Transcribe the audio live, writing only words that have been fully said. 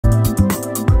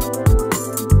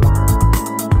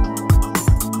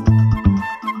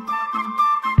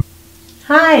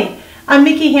Hi, I'm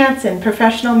Mickey HANSON,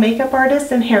 professional makeup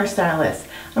artist and hairstylist.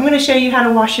 I'm going to show you how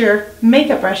to wash your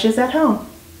makeup brushes at home.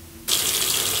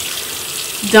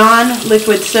 Dawn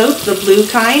liquid soap, the blue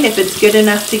kind. If it's good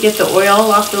enough to get the oil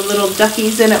off the little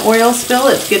duckies in an oil spill,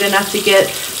 it's good enough to get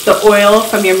the oil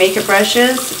from your makeup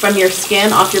brushes, from your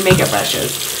skin, off your makeup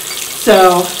brushes.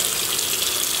 So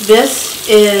this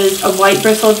is a white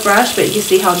bristled brush, but you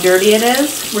see how dirty it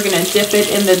is. We're going to dip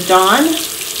it in the Dawn,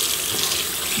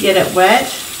 get it wet.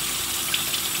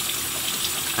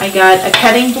 I got a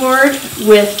cutting board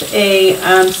with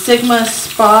a Sigma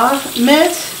Spa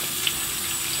mitt,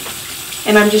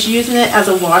 and I'm just using it as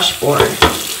a washboard.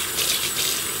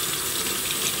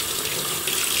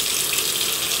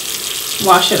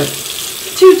 Wash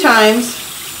it 2 times,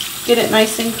 get it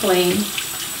nice and clean.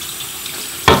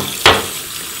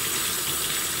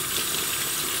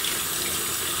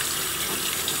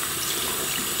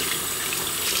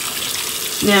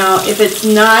 Now, if it's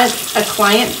not a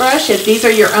client brush, if these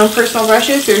are your own personal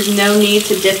brushes, there's no need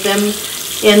to dip them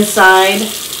inside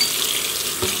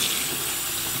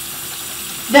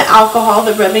the alcohol,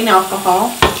 the rubbing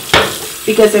alcohol,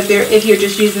 because if you're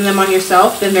just using them on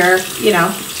yourself, then they're,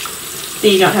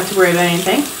 then you don't have to worry about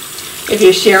anything. If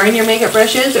you're sharing your makeup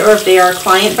brushes, or if they are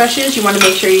client brushes, you want to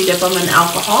make sure you dip them in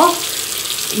alcohol.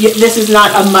 This is not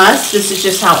a must. This is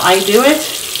just how I do it.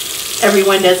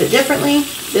 Everyone does it differently.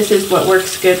 This is what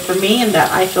works good for me and that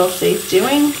I feel safe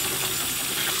doing.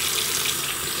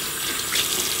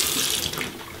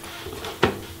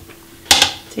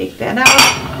 Take that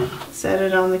out, set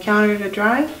it on the counter to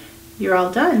dry. You're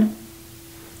all done.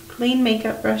 Clean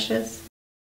makeup brushes.